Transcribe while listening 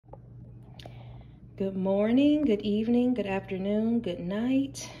Good morning, good evening, good afternoon, good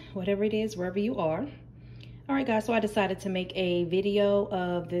night, whatever it is, wherever you are. All right, guys, so I decided to make a video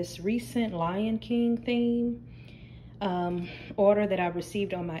of this recent Lion King theme order that I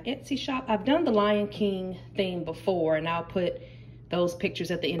received on my Etsy shop. I've done the Lion King theme before, and I'll put those pictures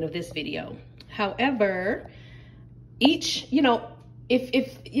at the end of this video. However, each, if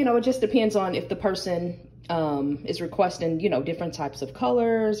it just depends on if the person is requesting, different types of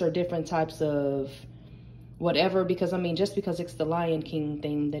colors or different types of whatever, because I mean, just because it's the Lion King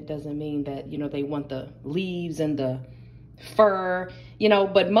thing, that doesn't mean that, they want the leaves and the fur,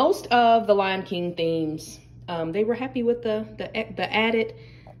 but most of the Lion King themes, they were happy with the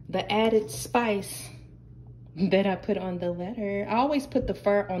added spice that I put on the letter. I always put the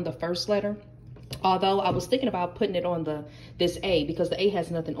fur on the first letter, although I was thinking about putting it on this A, because the A has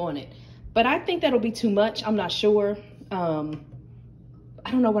nothing on it. But I think that'll be too much. I'm not sure.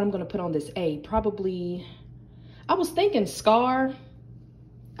 I don't know what I'm going to put on this A. Probably, I was thinking Scar.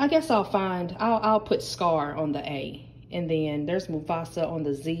 I guess I'll put Scar on the A. And then there's Mufasa on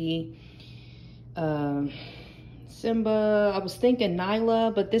the Z. Simba, I was thinking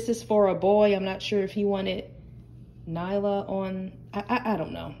Nyla, but this is for a boy. I'm not sure if he wanted Nyla on. I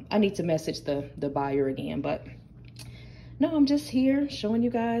don't know. I need to message the buyer again, but no, I'm just here showing you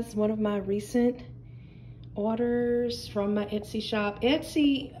guys one of my recent orders from my Etsy shop.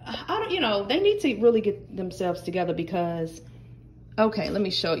 Etsy, they need to really get themselves together because, okay, let me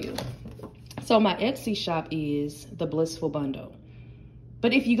show you. So my Etsy shop is the Blissful Bundle.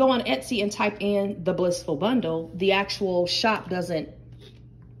 But if you go on Etsy and type in the Blissful Bundle, the actual shop doesn't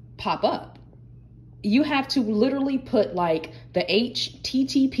pop up. You have to literally put like the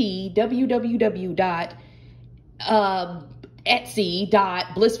HTTP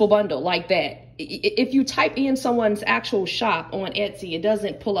www.etsy.blissfulbundle like that. If you type in someone's actual shop on Etsy, it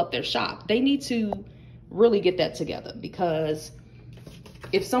doesn't pull up their shop. They need to really get that together, because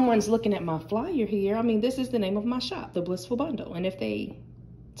if someone's looking at my flyer here, I mean, this is the name of my shop, the Blissful Bundle. And if they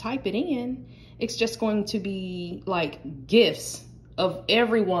type it in, it's just going to be like gifts of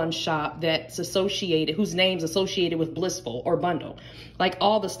everyone's shop that's associated, whose name's associated with Blissful or Bundle. Like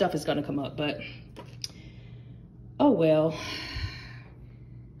all the stuff is going to come up, but oh well.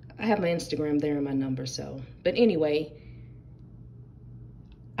 I have my Instagram there and my number, so. But anyway,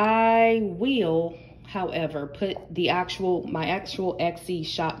 I will, however, put my actual Etsy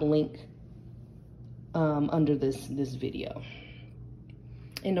shop link under this video.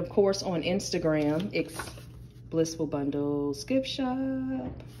 And of course on Instagram, it's Blissful Bundles Gift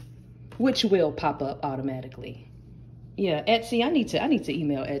Shop, which will pop up automatically. Yeah, Etsy, I need to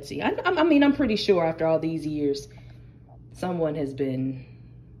email Etsy. I mean, I'm pretty sure after all these years, someone has been,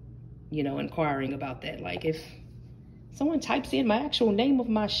 inquiring about that. Like if someone types in my actual name of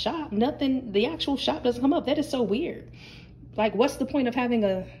my shop, the actual shop doesn't come up. That is so weird. Like, what's the point of having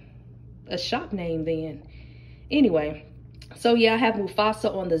a shop name then? Anyway, so yeah, I have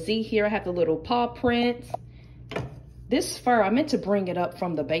Mufasa on the Z here. I have the little paw print. This fur, I meant to bring it up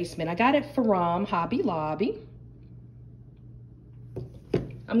from the basement. I got it from Hobby Lobby.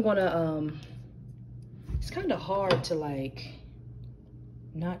 I'm gonna, it's kind of hard to like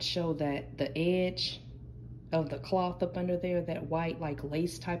not show that the edge of the cloth up under there, that white like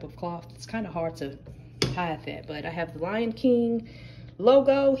lace type of cloth. It's kind of hard to hide that, but I have the Lion King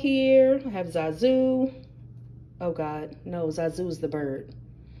logo here. I have Zazu. Oh God, no, Zazu's the bird.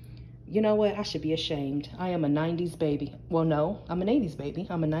 You know what? I should be ashamed. I am a 90s baby. Well, no, I'm an 80s baby.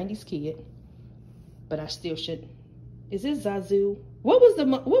 I'm a 90s kid, but I still should. Is this Zazu? What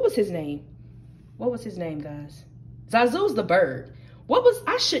was his name? What was his name, guys? Zazu's the bird.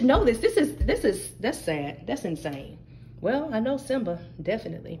 I should know this. That's sad. That's insane. Well, I know Simba,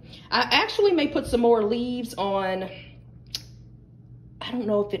 definitely. I actually may put some more leaves on. I don't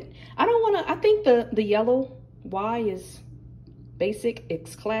know if I think the yellow Y is basic.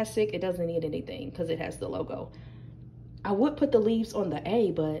 It's classic. It doesn't need anything because it has the logo. I would put the leaves on the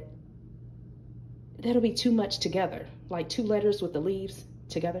A, but that'll be too much together. Like 2 letters with the leaves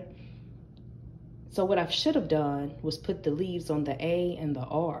together. So what I should have done was put the leaves on the A and the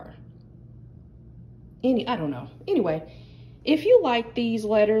R. I don't know. Anyway, if you like these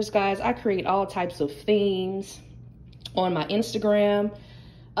letters, guys, I create all types of themes on my Instagram.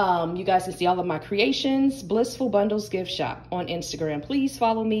 You guys can see all of my creations, Blissful Bundles Gift Shop on Instagram. Please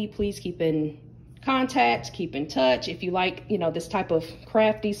follow me. Please keep in contact, keep in touch. If you like, this type of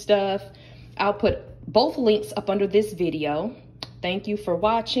crafty stuff, I'll put both links up under this video. Thank you for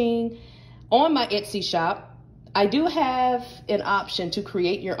watching. On my Etsy shop, I do have an option to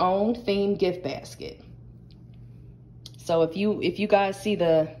create your own theme gift basket. So if you guys see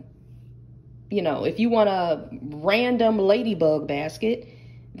the you know, if you want a random ladybug basket,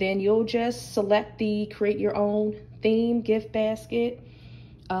 then you'll just select the create your own theme gift basket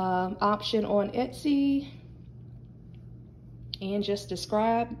option on Etsy and just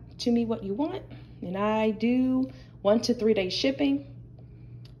describe to me what you want. And I do 1 to 3 day shipping.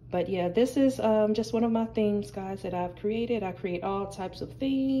 But yeah, this is just one of my themes, guys, that I've created. I create all types of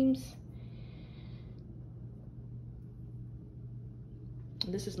themes.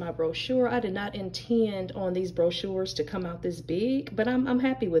 This is my brochure. I did not intend on these brochures to come out this big, but I'm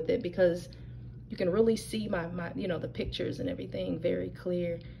happy with it because you can really see my you know, the pictures and everything very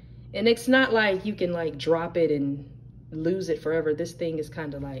clear. And it's not like you can like drop it and lose it forever. This thing is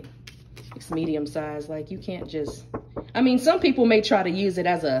kind of like, it's medium size. Like you can't just, I mean, some people may try to use it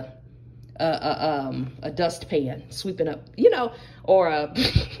as a dustpan, sweeping up, you know, or a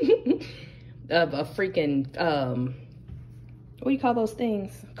freaking, what do you call those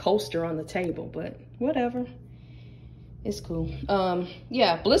things? Coaster on the table, but whatever. It's cool.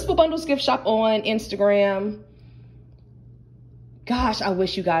 Yeah, Blissful Bundles Gift Shop on Instagram. Gosh, I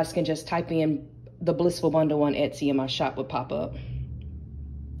wish you guys can just type in the Blissful Bundle on Etsy and my shop would pop up.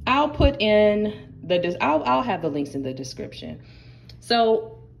 I'll put in the, I'll have the links in the description.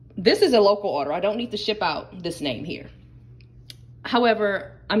 So this is a local order. I don't need to ship out this name here.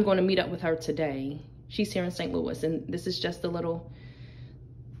 However, I'm going to meet up with her today. She's here in St. Louis, and this is just a little,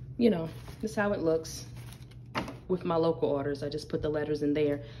 you know, this is how it looks with my local orders. I just put the letters in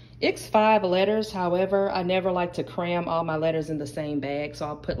there. It's 5 letters. However, I never like to cram all my letters in the same bag. So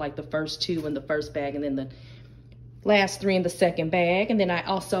I'll put like the first 2 in the first bag and then the last 3 in the second bag. And then I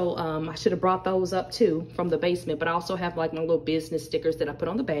also, I should have brought those up too from the basement, but I also have like my little business stickers that I put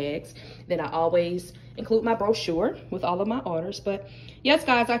on the bags. Then I always include my brochure with all of my orders. But yes,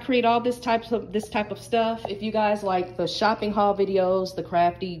 guys, I create all this type of stuff. If you guys like the shopping haul videos, the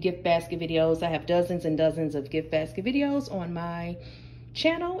crafty gift basket videos, I have dozens and dozens of gift basket videos on my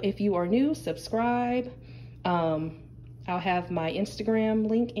channel. If you are new, subscribe. I'll have my Instagram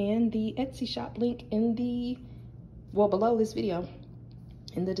link and the Etsy shop link in the, well, below this video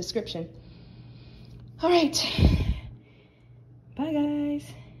in the description. All right. Bye,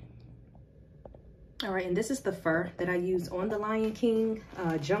 guys. All right, and this is the fur that I use on the Lion King,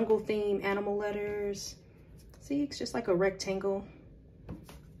 jungle theme, animal letters. See, it's just like a rectangle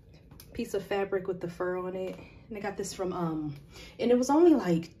piece of fabric with the fur on it. And I got this from, and it was only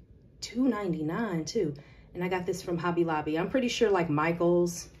like $2.99 too. And I got this from Hobby Lobby. I'm pretty sure like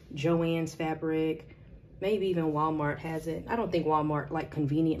Michael's, Joann's fabric, maybe even Walmart has it. I don't think Walmart like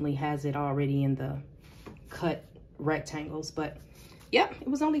conveniently has it already in the cut rectangles, but yep, it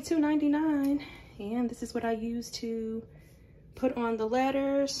was only $2.99. And this is what I use to put on the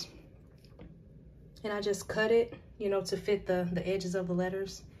letters. And I just cut it, you know, to fit the edges of the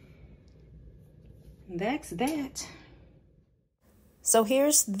letters. And that's that. So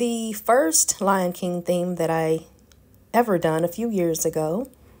here's the first Lion King theme that I ever done a few years ago.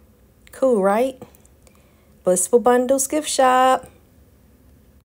 Cool, right? Blissful Bundles Gift Shop.